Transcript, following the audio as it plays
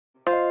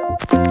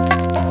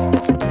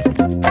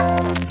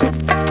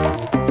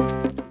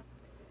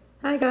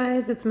Hi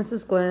guys, it's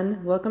Mrs.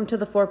 Glenn. Welcome to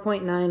the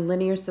 4.9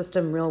 Linear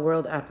System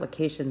Real-World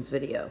Applications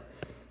video.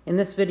 In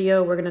this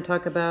video, we're going to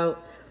talk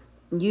about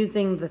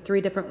using the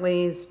 3 different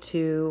ways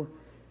to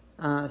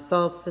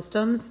solve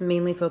systems,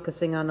 mainly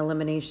focusing on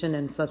elimination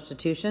and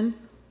substitution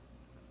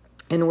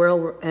in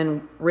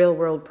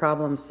real-world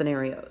problem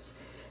scenarios.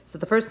 So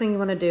the first thing you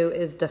want to do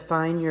is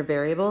define your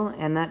variable,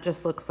 and that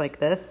just looks like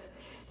this.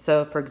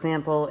 So for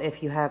example,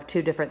 if you have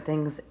 2 different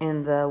things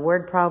in the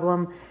word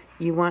problem,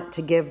 you want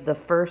to give the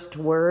first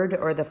word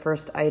or the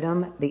first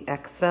item the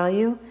X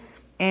value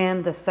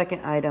and the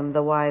second item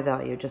the Y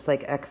value, just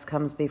like X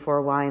comes before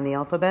Y in the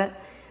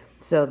alphabet.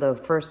 So the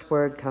first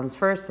word comes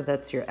first, so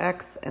that's your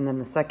X, and then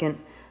the second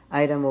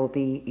item will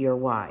be your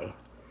Y.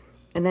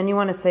 And then you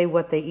want to say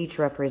what they each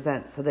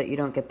represent so that you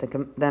don't get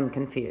them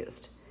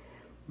confused.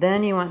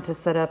 Then you want to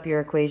set up your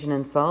equation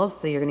and solve,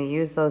 so you're going to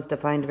use those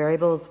defined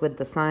variables with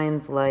the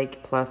signs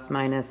like plus,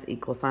 minus,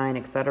 equal sign,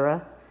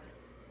 etc.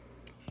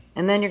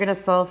 And then you're going to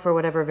solve for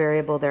whatever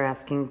variable they're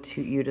asking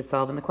you to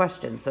solve in the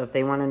question. So if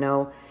they want to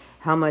know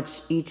how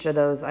much each of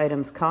those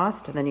items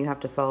cost, then you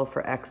have to solve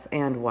for X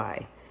and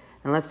Y.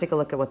 And let's take a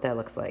look at what that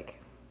looks like.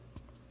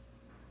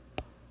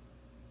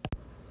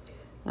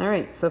 All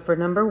right, so for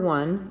number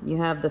 1, you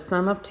have the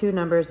sum of 2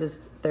 numbers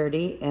is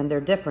 30 and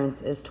their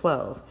difference is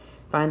 12.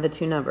 Find the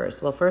 2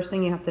 numbers. Well, first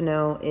thing you have to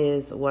know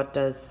is what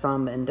does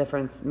sum and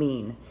difference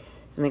mean.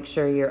 So make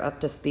sure you're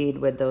up to speed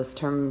with those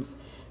terms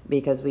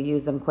because we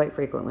use them quite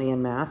frequently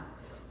in math.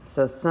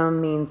 So sum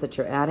means that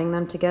you're adding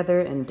them together,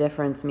 and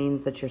difference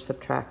means that you're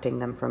subtracting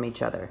them from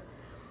each other.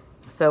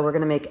 So we're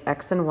going to make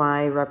X and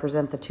Y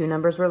represent the 2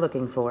 numbers we're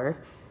looking for.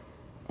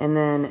 And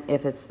then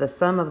if it's the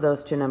sum of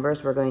those 2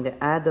 numbers, we're going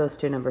to add those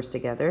 2 numbers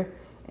together,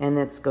 and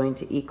it's going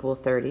to equal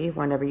 30.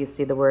 Whenever you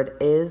see the word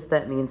is,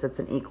 that means it's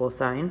an equal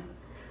sign.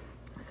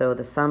 So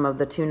the sum of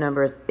the 2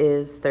 numbers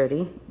is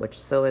 30,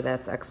 so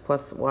that's X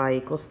plus Y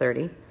equals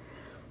 30.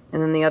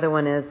 And then the other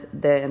one is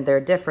their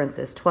difference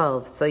is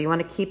 12. So you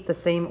want to keep the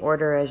same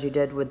order as you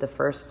did with the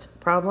first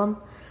problem.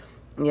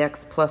 The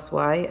X plus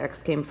Y,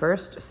 X came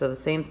first, so the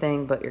same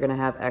thing, but you're going to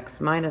have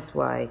X minus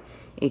Y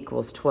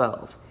equals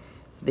 12.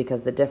 It's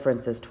because the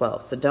difference is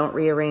 12. So don't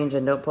rearrange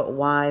and don't put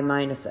Y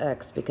minus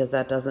X because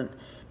that doesn't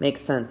make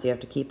sense. You have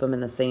to keep them in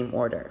the same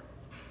order.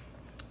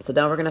 So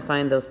now we're going to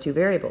find those 2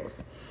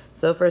 variables.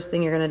 So first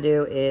thing you're going to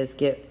do is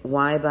get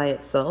Y by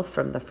itself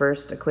from the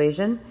first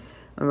equation.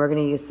 And we're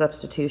going to use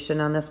substitution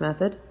on this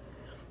method,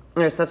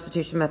 or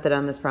substitution method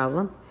on this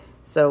problem.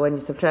 So when you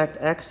subtract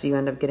X, you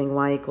end up getting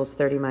Y equals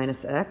 30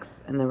 minus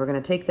X. And then we're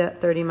going to take that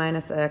 30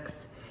 minus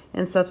X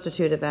and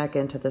substitute it back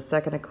into the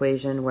second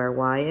equation where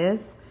Y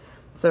is.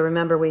 So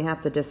remember, we have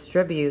to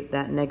distribute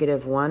that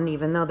 -1,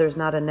 even though there's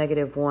not a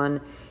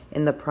 -1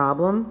 in the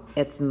problem.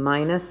 It's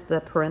minus the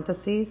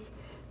parentheses,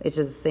 which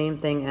is the same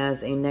thing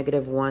as a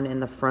 -1 in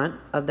the front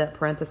of that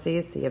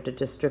parentheses. So you have to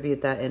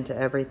distribute that into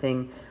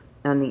everything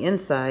on the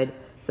inside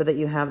so that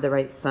you have the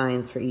right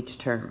signs for each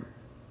term.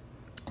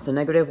 So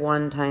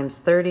 -1 times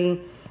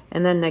 30,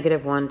 and then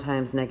 -1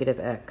 times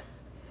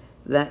 -X.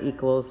 So that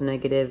equals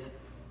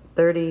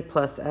 -30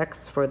 plus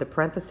X for the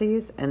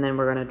parentheses, and then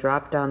we're going to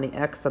drop down the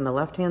X on the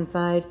left-hand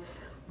side,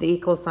 the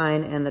equal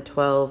sign, and the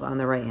 12 on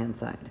the right-hand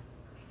side.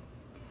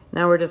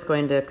 Now we're just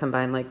going to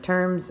combine like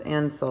terms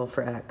and solve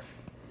for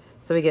X.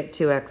 So we get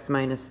 2X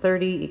minus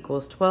 30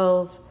 equals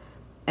 12,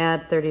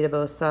 add 30 to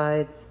both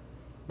sides,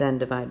 then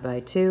divide by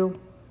 2,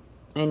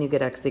 and you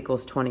get X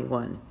equals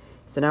 21.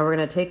 So now we're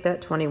going to take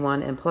that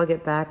 21 and plug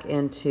it back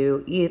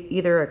into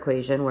either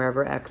equation,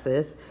 wherever X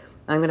is.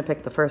 I'm going to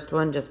pick the first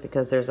one just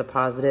because there's a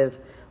positive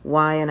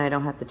Y and I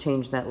don't have to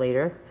change that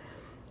later.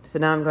 So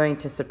now I'm going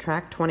to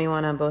subtract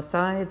 21 on both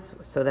sides,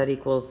 so that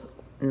equals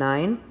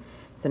 9.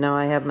 So now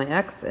I have my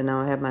X and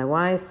now I have my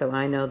Y, so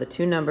I know the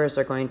 2 numbers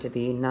are going to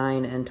be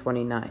 9 and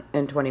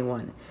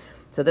 21.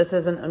 So this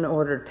isn't an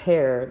ordered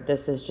pair,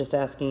 this is just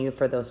asking you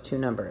for those 2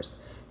 numbers.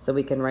 So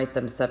we can write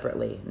them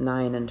separately,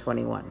 9 and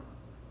 21.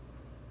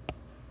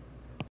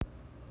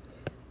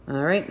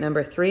 All right,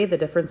 number 3, the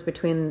difference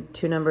between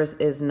 2 numbers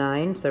is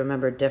 9. So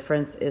remember,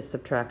 difference is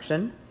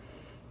subtraction.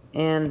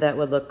 And that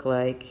would look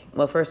like,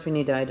 well, first we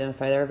need to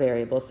identify our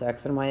variables. So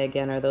X and Y,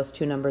 again, are those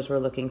 2 numbers we're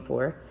looking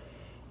for.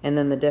 And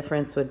then the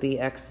difference would be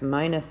X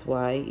minus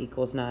Y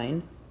equals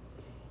 9.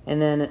 And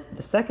then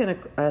the second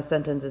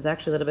sentence is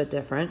actually a little bit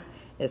different.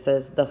 It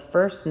says the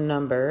first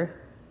number,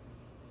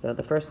 so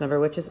the first number,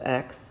 which is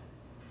X,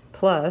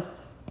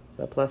 plus,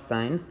 so plus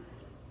sign,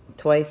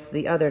 twice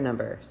the other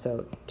number,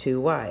 so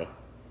 2Y,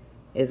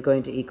 is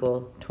going to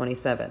equal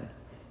 27.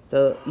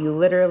 So you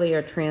literally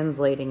are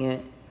translating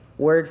it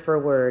word for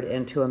word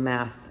into a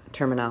math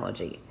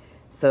terminology.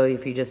 So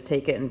if you just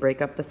take it and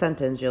break up the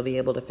sentence, you'll be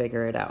able to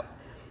figure it out.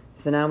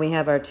 So now we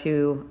have our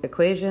 2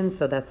 equations,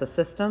 so that's a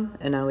system,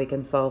 and now we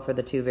can solve for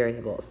the 2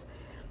 variables.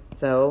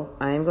 So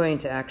I'm going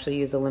to actually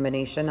use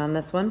elimination on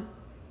this one.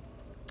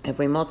 If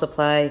we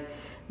multiply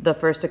the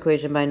first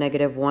equation by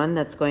 -1,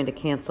 that's going to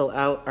cancel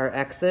out our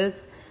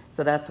x's.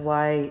 So that's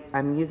why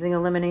I'm using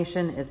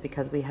elimination, is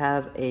because we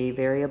have a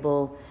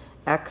variable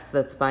x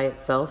that's by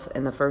itself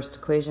in the first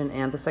equation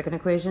and the second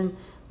equation,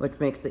 which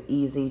makes it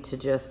easy to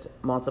just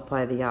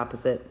multiply the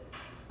opposite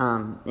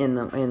in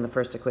the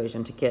first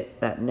equation to get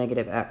that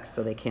negative x,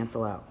 so they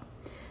cancel out.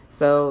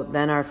 So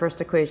then our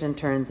first equation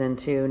turns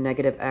into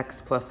negative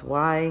x plus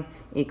y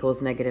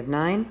equals negative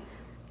 9.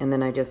 And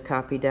then I just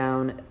copy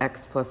down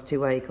x plus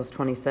 2y equals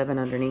 27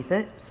 underneath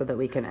it so that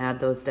we can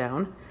add those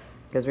down.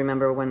 Because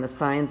remember, when the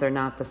signs are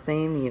not the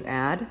same, you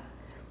add.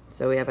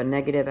 So we have a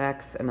negative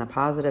x and a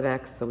positive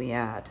x, so we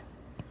add.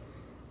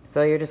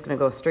 So you're just going to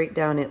go straight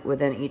down it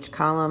within each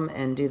column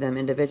and do them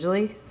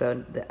individually.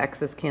 So the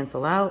x's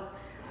cancel out.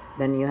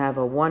 Then you have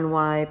a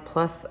 1y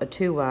plus a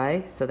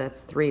 2y, so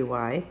that's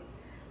 3y.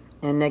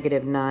 And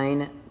negative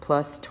 9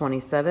 plus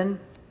 27.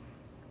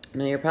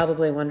 Now you're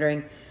probably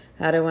wondering,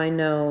 how do I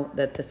know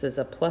that this is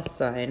a plus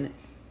sign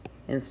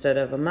instead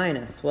of a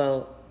minus?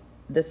 Well,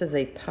 this is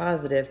a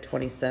positive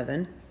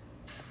 27,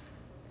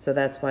 so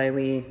that's why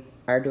we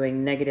are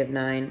doing negative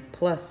 9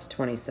 plus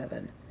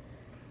 27.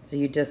 So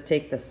you just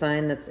take the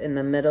sign that's in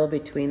the middle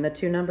between the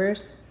two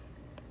numbers,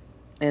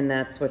 and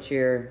that's what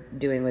you're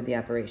doing with the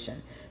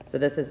operation. So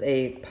this is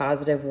a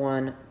positive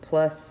 1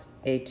 plus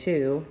a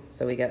 2,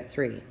 so we got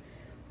 3.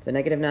 So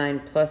negative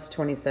 9 plus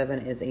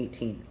 27 is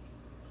 18.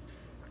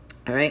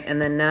 All right,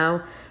 and then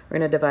now we're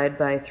going to divide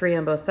by 3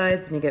 on both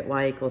sides, and you get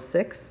y equals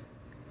 6.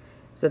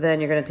 So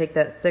then you're going to take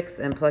that 6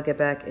 and plug it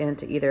back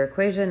into either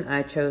equation.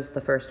 I chose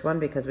the first one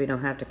because we don't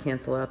have to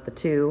cancel out the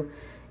 2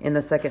 in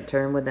the second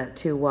term with that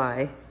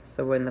 2y.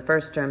 So in the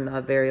first term,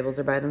 the variables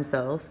are by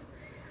themselves.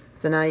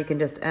 So now you can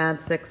just add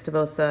 6 to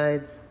both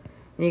sides,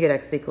 and you get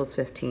x equals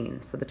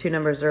 15. So the two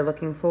numbers they're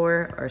looking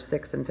for are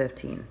 6 and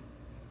 15.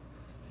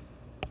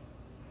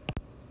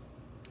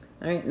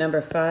 All right, number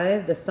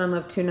 5, the sum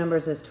of two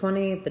numbers is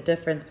 20. The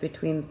difference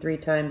between 3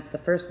 times the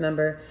first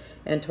number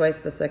and twice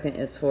the second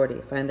is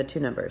 40. Find the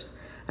two numbers.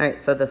 All right,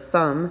 so the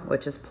sum,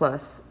 which is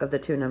plus, of the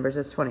two numbers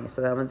is 20.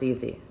 So that one's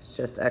easy. It's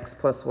just x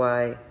plus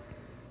y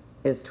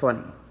is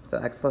 20. So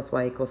x plus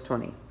y equals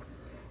 20.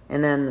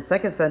 And then the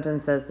second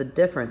sentence says the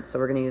difference. So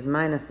we're going to use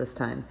minus this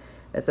time.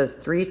 It says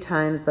 3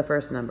 times the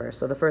first number.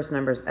 So the first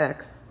number is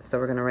x. So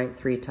we're going to write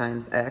 3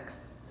 times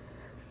x.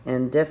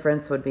 And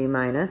difference would be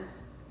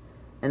minus.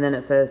 And then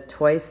it says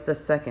twice the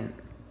second.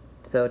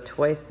 So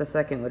twice the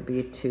second would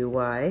be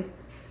 2y.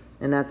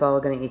 And that's all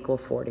going to equal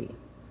 40.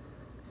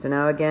 So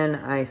now again,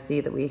 I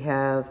see that we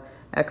have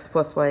x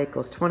plus y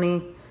equals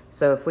 20.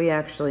 So if we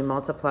actually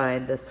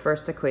multiplied this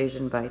first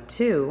equation by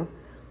 2,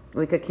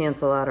 we could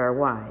cancel out our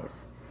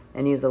y's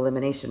and use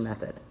elimination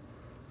method.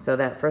 So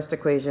that first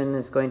equation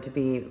is going to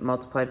be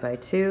multiplied by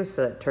 2,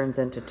 so it turns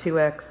into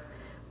 2x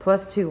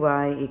plus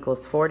 2y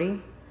equals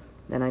 40.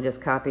 Then I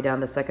just copy down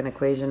the second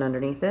equation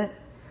underneath it.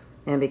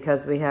 And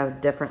because we have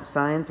different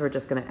signs, we're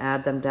just going to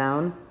add them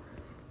down.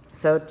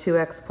 So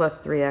 2x plus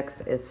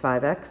 3x is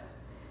 5x.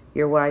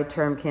 Your y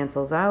term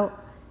cancels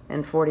out,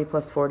 and 40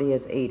 plus 40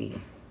 is 80.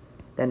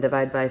 Then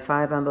divide by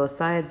 5 on both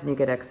sides, and you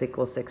get x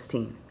equals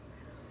 16.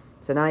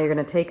 So now you're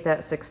going to take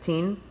that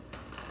 16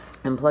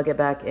 and plug it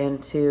back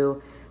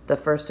into the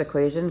first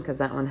equation, because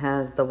that one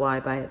has the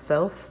y by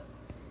itself.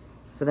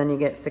 So then you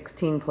get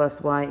 16 plus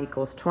y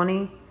equals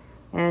 20,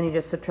 and you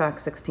just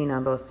subtract 16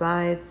 on both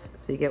sides,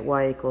 so you get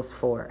y equals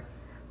 4.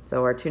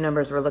 So our two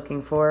numbers we're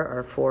looking for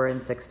are 4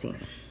 and 16.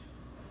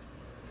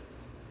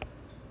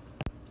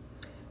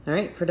 All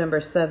right, for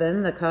number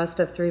 7, the cost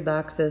of 3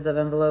 boxes of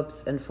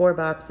envelopes and 4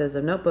 boxes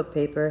of notebook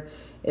paper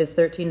is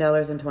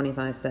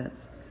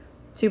 $13.25.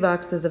 2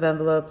 boxes of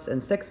envelopes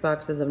and 6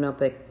 boxes of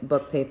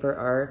notebook paper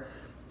are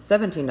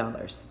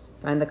 $17.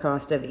 Find the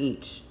cost of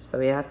each. So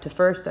we have to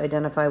first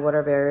identify what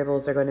our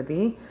variables are going to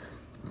be.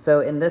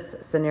 So in this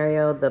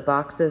scenario, the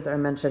boxes are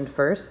mentioned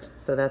first.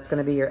 So that's going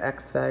to be your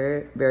x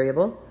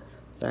variable.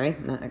 Sorry,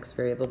 not x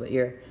variable, but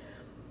your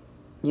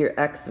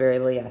x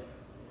variable,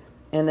 yes.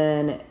 And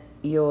then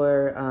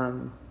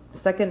your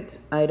second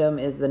item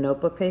is the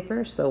notebook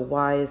paper. So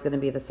y is going to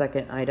be the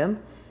second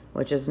item,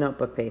 which is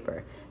notebook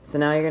paper. So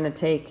now you're going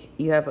to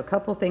you have a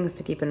couple things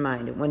to keep in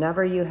mind.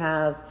 Whenever you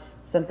have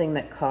something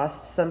that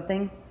costs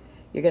something,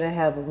 you're going to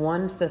have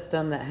one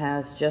system that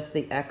has just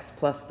the x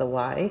plus the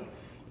y,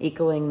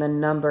 equaling the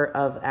number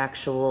of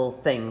actual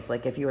things.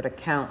 Like if you were to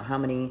count how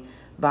many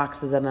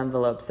boxes of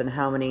envelopes and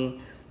how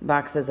many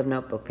boxes of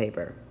notebook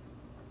paper.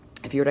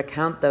 If you were to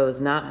count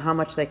those, not how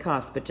much they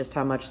cost, but just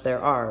how much there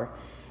are,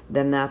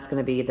 then that's going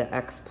to be the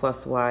x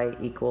plus y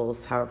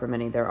equals however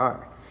many there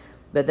are.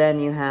 But then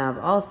you have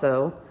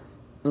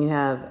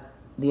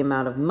the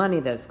amount of money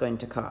that it's going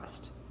to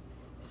cost.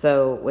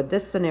 So with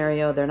this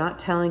scenario, they're not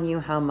telling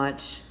you how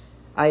much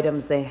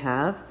items they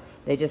have.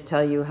 They just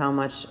tell you how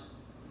much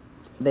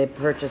they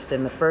purchased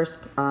in the first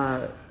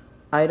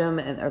item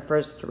or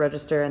first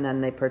register, and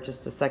then they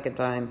purchased the second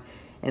time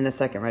in the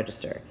second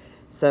register.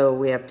 So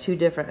we have two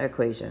different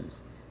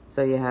equations.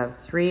 So you have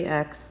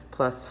 3x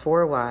plus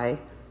 4y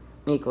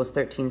equals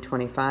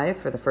 13.25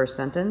 for the first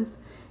sentence,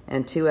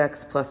 and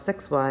 2x plus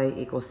 6y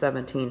equals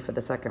 17 for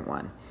the second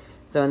one.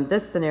 So in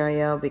this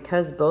scenario,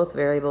 because both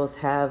variables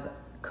have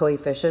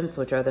coefficients,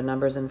 which are the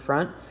numbers in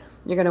front,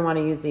 you're going to want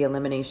to use the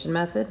elimination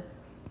method.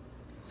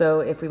 So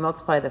if we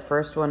multiply the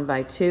first one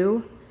by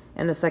 2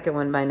 and the second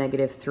one by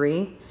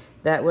 -3,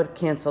 that would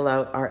cancel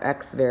out our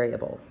x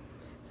variable.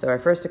 So our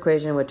first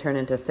equation would turn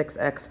into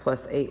 6x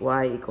plus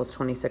 8y equals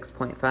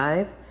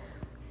 26.5.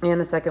 And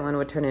the second one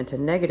would turn into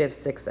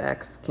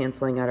 -6x,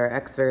 canceling out our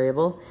x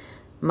variable,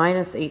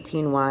 minus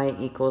 18y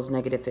equals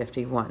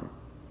 -51.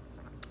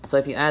 So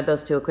if you add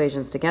those two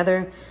equations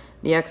together,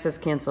 the x's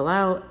cancel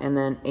out, and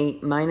then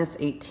 8 minus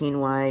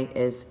 18y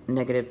is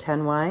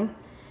 -10y,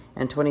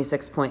 and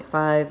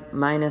 26.5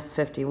 minus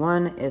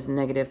 51 is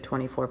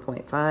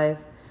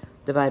 -24.5.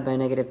 Divide by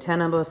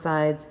 -10 on both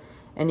sides,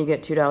 and you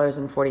get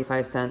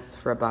 $2.45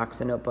 for a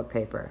box of notebook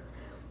paper.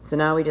 So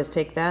now we just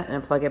take that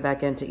and plug it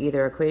back into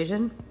either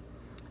equation.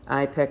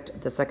 I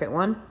picked the second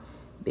one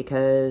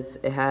because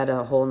it had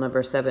a whole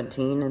number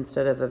 17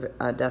 instead of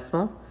a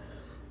decimal.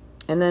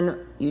 And then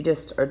you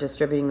just are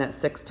distributing that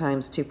 6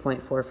 times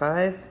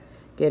 2.45,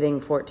 getting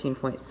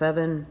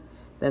 14.7,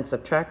 then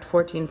subtract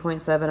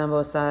 14.7 on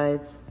both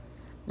sides,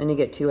 then you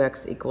get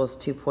 2x equals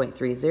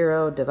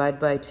 2.30, divide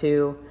by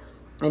 2,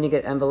 and you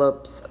get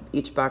envelopes.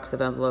 Each box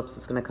of envelopes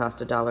is going to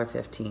cost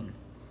 $1.15.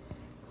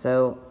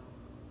 So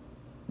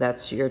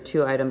that's your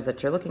two items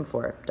that you're looking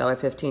for,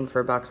 $1.15 for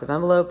a box of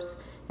envelopes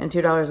and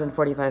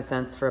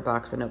 $2.45 for a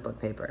box of notebook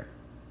paper.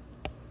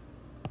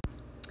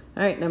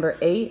 All right, number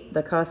 8,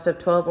 the cost of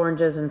 12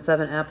 oranges and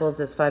 7 apples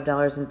is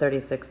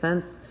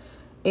 $5.36.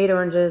 8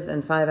 oranges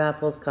and 5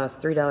 apples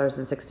cost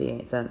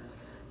 $3.68.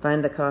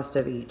 Find the cost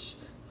of each.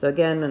 So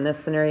again, in this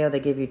scenario, they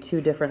give you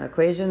two different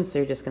equations, so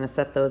you're just going to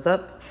set those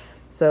up.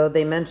 So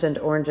they mentioned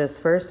oranges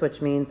first,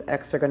 which means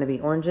x are going to be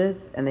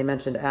oranges, and they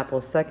mentioned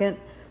apples second,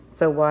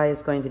 so y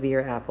is going to be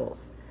your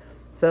apples.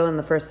 So in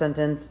the first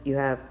sentence, you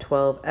have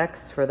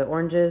 12x for the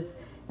oranges,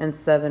 and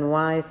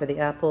 7y for the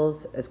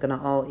apples is going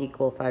to all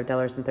equal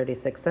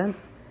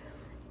 $5.36.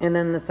 And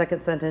then the second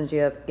sentence,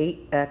 you have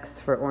 8x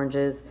for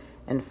oranges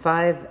and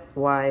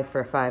 5y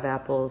for 5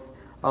 apples,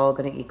 all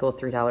going to equal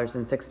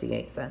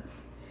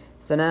 $3.68.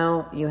 So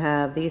now you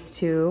have these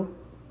two,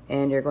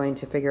 and you're going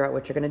to figure out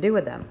what you're going to do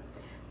with them.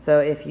 So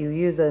if you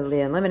use the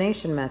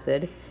elimination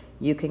method,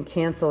 you can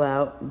cancel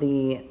out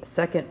the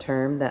second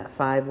term, that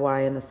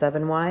 5y and the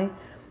 7y,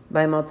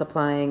 by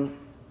multiplying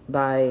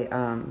by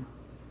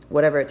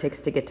whatever it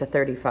takes to get to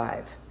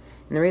 35.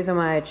 And the reason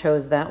why I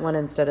chose that one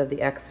instead of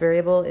the x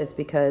variable is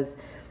because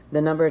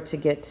the number to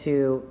get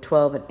to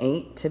 12 and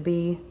 8 to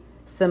be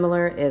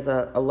similar is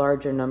a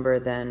larger number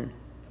than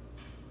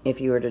if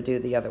you were to do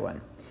the other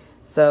one.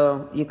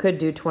 So you could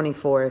do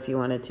 24 if you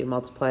wanted to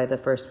multiply the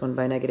first one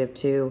by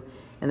 -2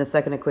 and the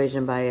second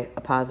equation by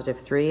a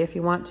 +3 if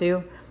you want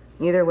to.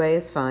 Either way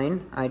is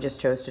fine. I just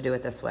chose to do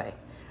it this way.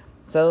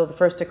 So the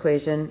first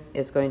equation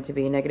is going to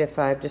be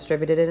 -5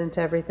 distributed into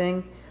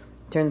everything.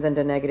 Turns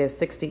into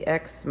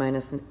 -60x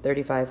minus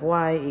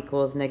 35y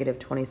equals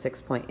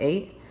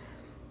 -26.8.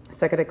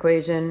 Second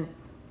equation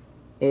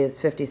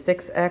is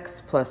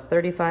 56x plus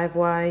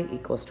 35y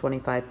equals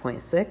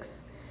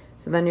 25.6.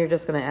 So then you're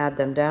just going to add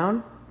them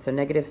down. So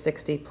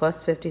 -60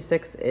 plus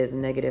 56 is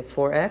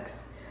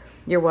 -4x.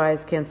 Your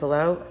y's cancel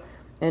out,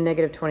 and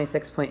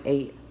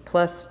 -26.8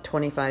 plus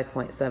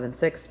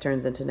 25.76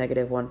 turns into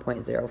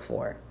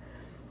 -1.04.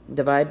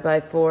 Divide by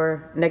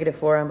 4,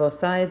 -4 on both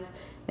sides,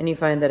 and you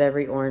find that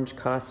every orange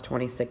costs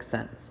 26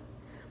 cents.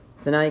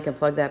 So now you can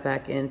plug that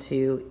back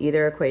into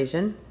either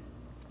equation.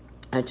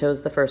 I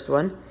chose the first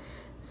one.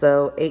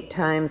 So 8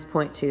 times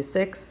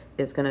 0.26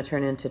 is going to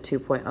turn into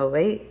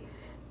 2.08.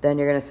 Then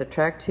you're going to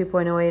subtract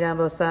 2.08 on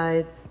both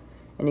sides,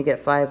 and you get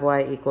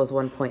 5y equals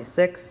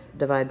 1.6.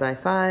 Divide by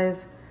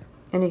 5,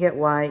 and you get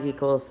y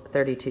equals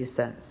 32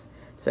 cents.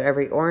 So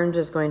every orange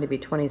is going to be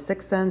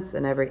 26 cents,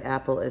 and every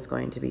apple is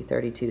going to be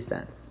 32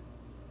 cents.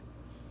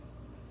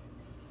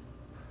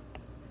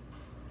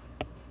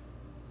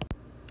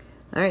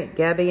 All right,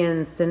 Gabby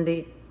and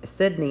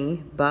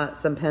Sydney bought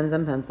some pens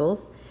and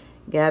pencils.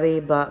 Gabby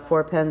bought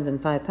 4 pens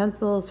and 5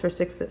 pencils for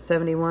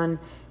 $6.71,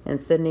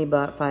 and Sydney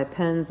bought 5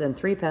 pens and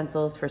 3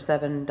 pencils for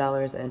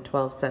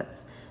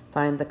 $7.12.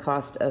 Find the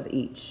cost of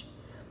each.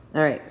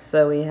 All right,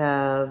 so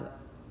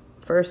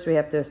first we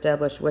have to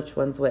establish which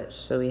one's which.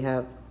 So we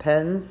have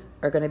pens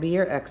are going to be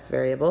your x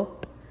variable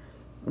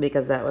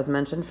because that was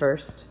mentioned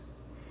first,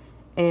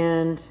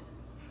 and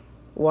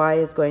y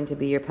is going to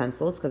be your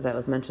pencils because that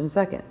was mentioned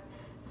second.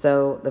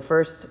 So the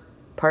first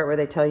part where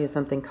they tell you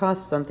something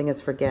costs something is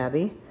for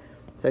Gabby.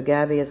 So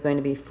Gabby is going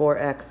to be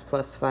 4x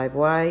plus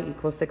 5y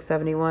equals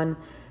 671,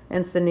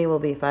 and Sydney will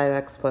be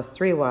 5x plus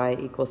 3y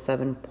equals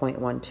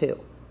 7.12.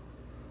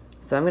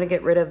 So I'm going to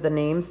get rid of the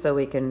names so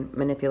we can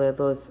manipulate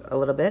those a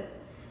little bit.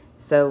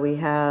 So we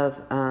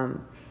have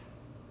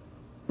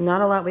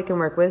not a lot we can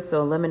work with,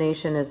 so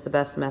elimination is the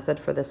best method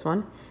for this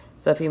one.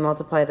 So if you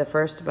multiply the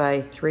first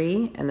by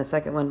 3 and the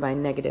second one by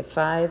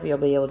 -5, you'll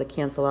be able to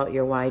cancel out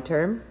your y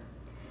term.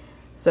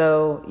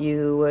 So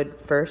you would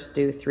first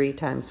do 3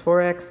 times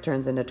 4x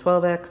turns into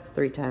 12x,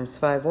 3 times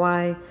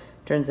 5y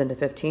turns into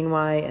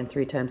 15y, and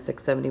 3 times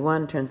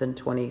 671 turns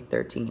into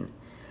 2013.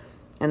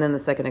 And then the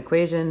second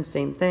equation,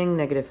 same thing,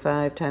 negative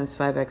 5 times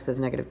 5x is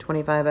negative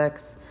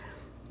 25x,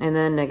 and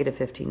then negative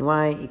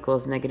 15y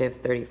equals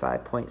negative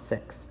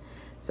 35.6.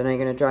 So now you're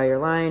going to draw your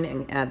line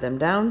and add them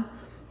down.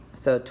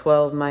 So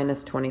 12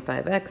 minus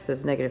 25x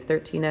is negative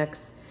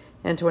 13x,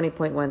 and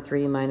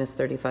 20.13 minus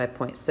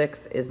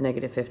 35.6 is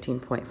negative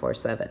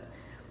 15.47.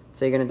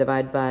 So you're going to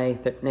divide by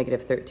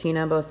negative 13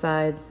 on both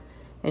sides,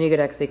 and you get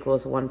x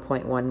equals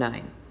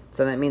 1.19.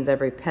 So that means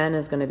every pen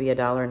is going to be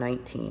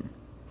 $1.19.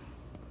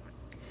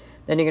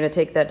 Then you're going to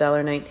take that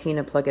 $1.19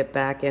 and plug it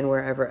back in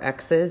wherever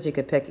x is. You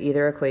could pick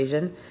either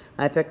equation.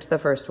 I picked the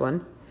first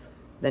one.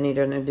 Then you're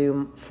going to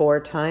do 4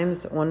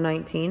 times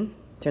 119,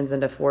 turns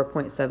into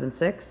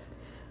 4.76,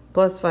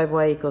 plus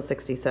 5y equals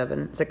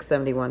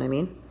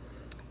 671,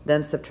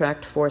 Then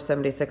subtract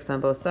 476 on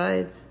both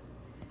sides,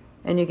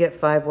 and you get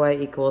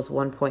 5y equals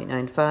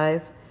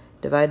 1.95.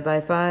 Divide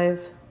by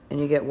 5, and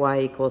you get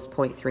y equals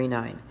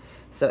 0.39.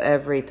 So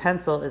every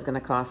pencil is going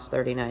to cost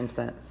 39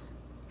 cents.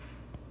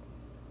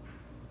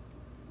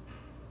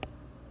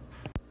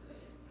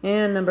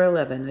 And number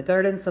 11, a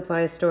garden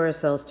supply store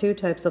sells 2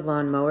 types of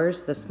lawn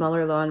mowers. The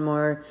smaller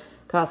lawnmower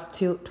costs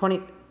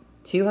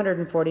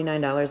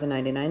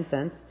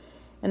 $249.99,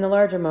 and the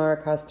larger mower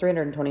costs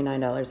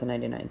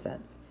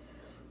 $329.99.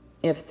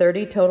 If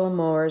 30 total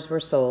mowers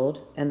were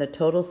sold and the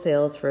total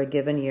sales for a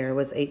given year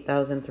was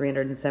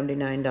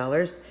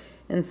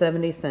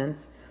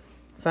 $8,379.70,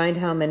 find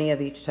how many of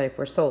each type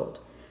were sold.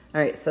 All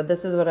right, so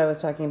this is what I was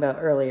talking about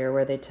earlier,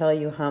 where they tell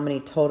you how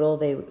many total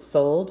they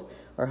sold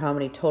or how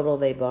many total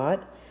they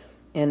bought,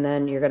 and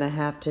then you're going to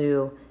have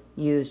to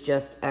use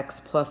just x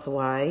plus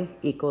y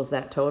equals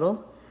that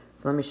total.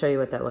 So let me show you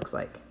what that looks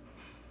like.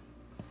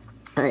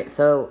 All right,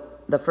 so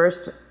the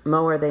first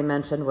mower they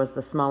mentioned was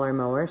the smaller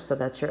mower, so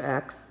that's your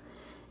x.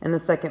 And the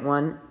second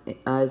one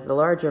is the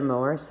larger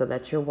mower, so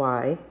that's your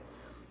y.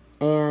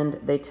 And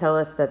they tell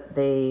us that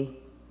they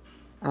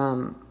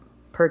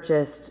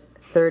purchased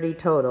 30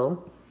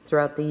 total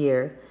throughout the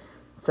year,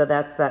 so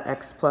that's that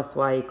x plus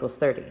y equals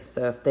 30.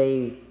 So if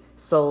they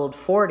sold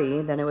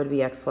 40, then it would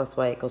be x plus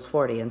y equals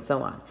 40, and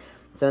so on.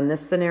 So in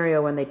this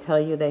scenario, when they tell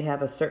you they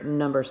have a certain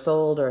number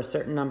sold or a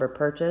certain number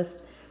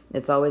purchased,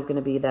 it's always going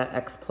to be that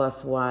x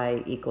plus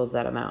y equals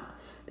that amount,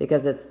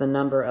 because it's the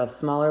number of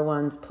smaller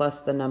ones plus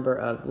the number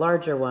of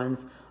larger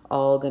ones,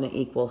 all going to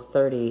equal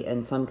 30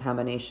 in some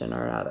combination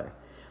or other.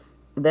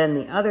 Then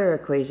the other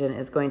equation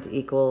is going to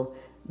equal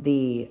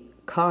the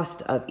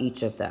cost of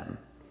each of them.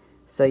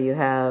 So you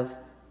have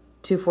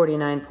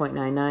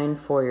 249.99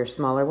 for your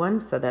smaller one,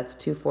 so that's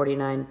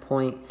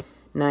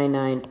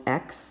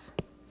 249.99x,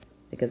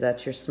 because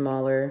that's your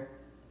smaller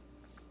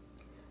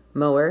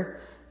mower.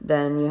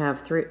 Then you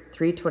have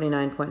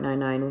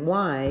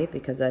 329.99y,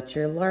 because that's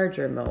your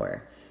larger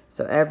mower.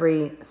 So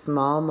every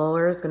small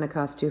mower is going to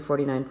cost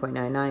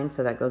 249.99,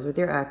 so that goes with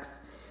your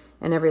x,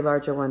 and every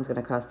larger one is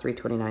going to cost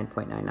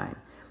 329.99.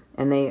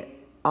 And they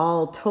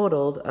all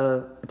totaled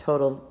a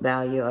total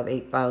value of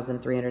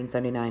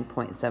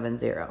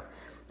 8,379.70.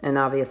 And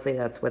obviously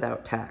that's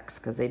without tax,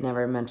 because they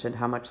never mentioned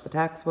how much the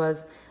tax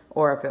was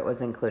or if it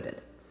was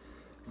included.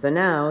 So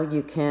now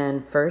you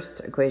can, first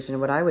equation,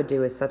 what I would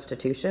do is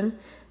substitution.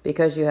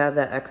 Because you have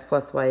that x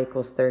plus y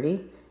equals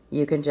 30,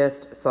 you can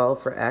just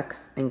solve for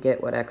x and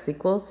get what x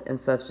equals and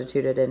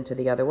substitute it into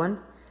the other one.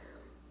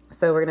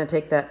 So we're going to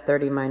take that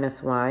 30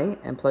 minus y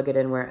and plug it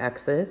in where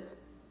x is.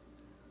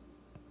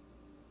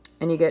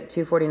 And you get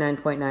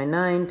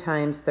 249.99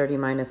 times 30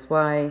 minus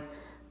y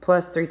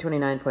plus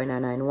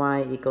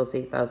 329.99y equals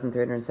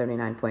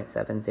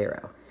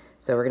 8,379.70.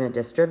 So we're going to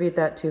distribute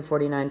that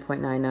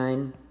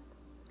 249.99,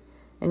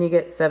 and you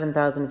get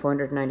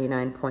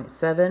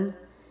 7,499.7,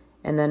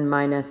 and then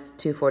minus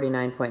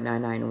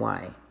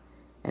 249.99y.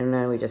 And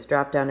then we just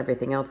drop down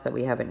everything else that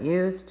we haven't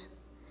used.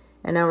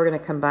 And now we're going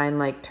to combine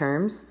like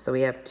terms. So we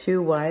have 2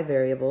 y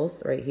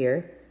variables right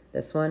here,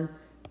 this one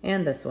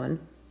and this one.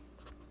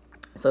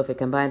 So if we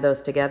combine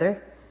those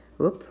together,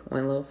 went a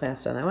little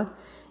fast on that one,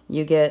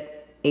 you get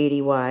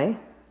 80y,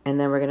 and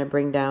then we're going to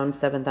bring down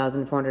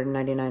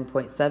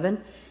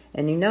 7,499.7,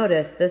 and you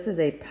notice this is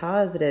a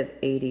positive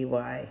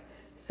 80y.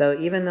 So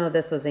even though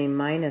this was a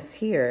minus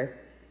here,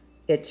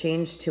 it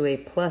changed to a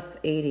plus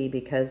 80,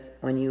 because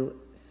when you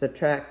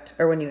subtract,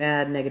 or when you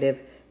add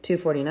negative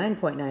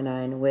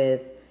 249.99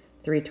 with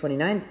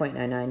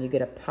 329.99, you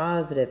get a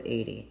positive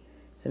 80.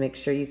 So make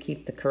sure you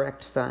keep the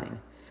correct sign.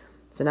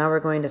 So now we're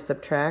going to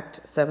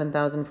subtract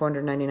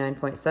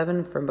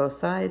 7,499.7 from both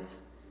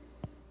sides,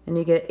 and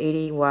you get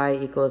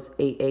 80y equals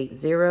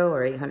 880,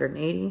 or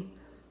 880.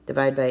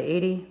 Divide by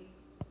 80,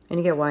 and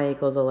you get y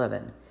equals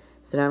 11.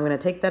 So now I'm going to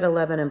take that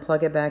 11 and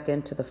plug it back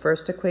into the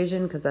first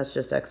equation, because that's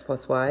just x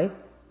plus y,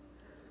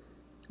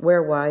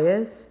 where y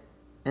is,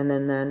 and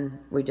then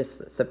we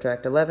just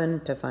subtract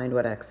 11 to find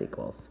what x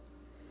equals,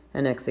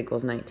 and x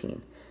equals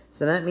 19.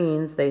 So that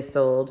means they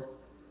sold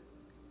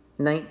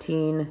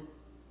 19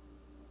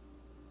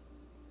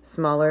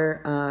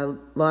 smaller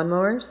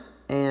lawnmowers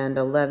and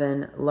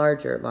 11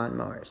 larger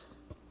lawnmowers.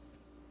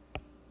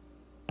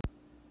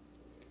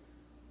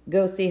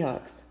 Go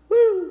Seahawks.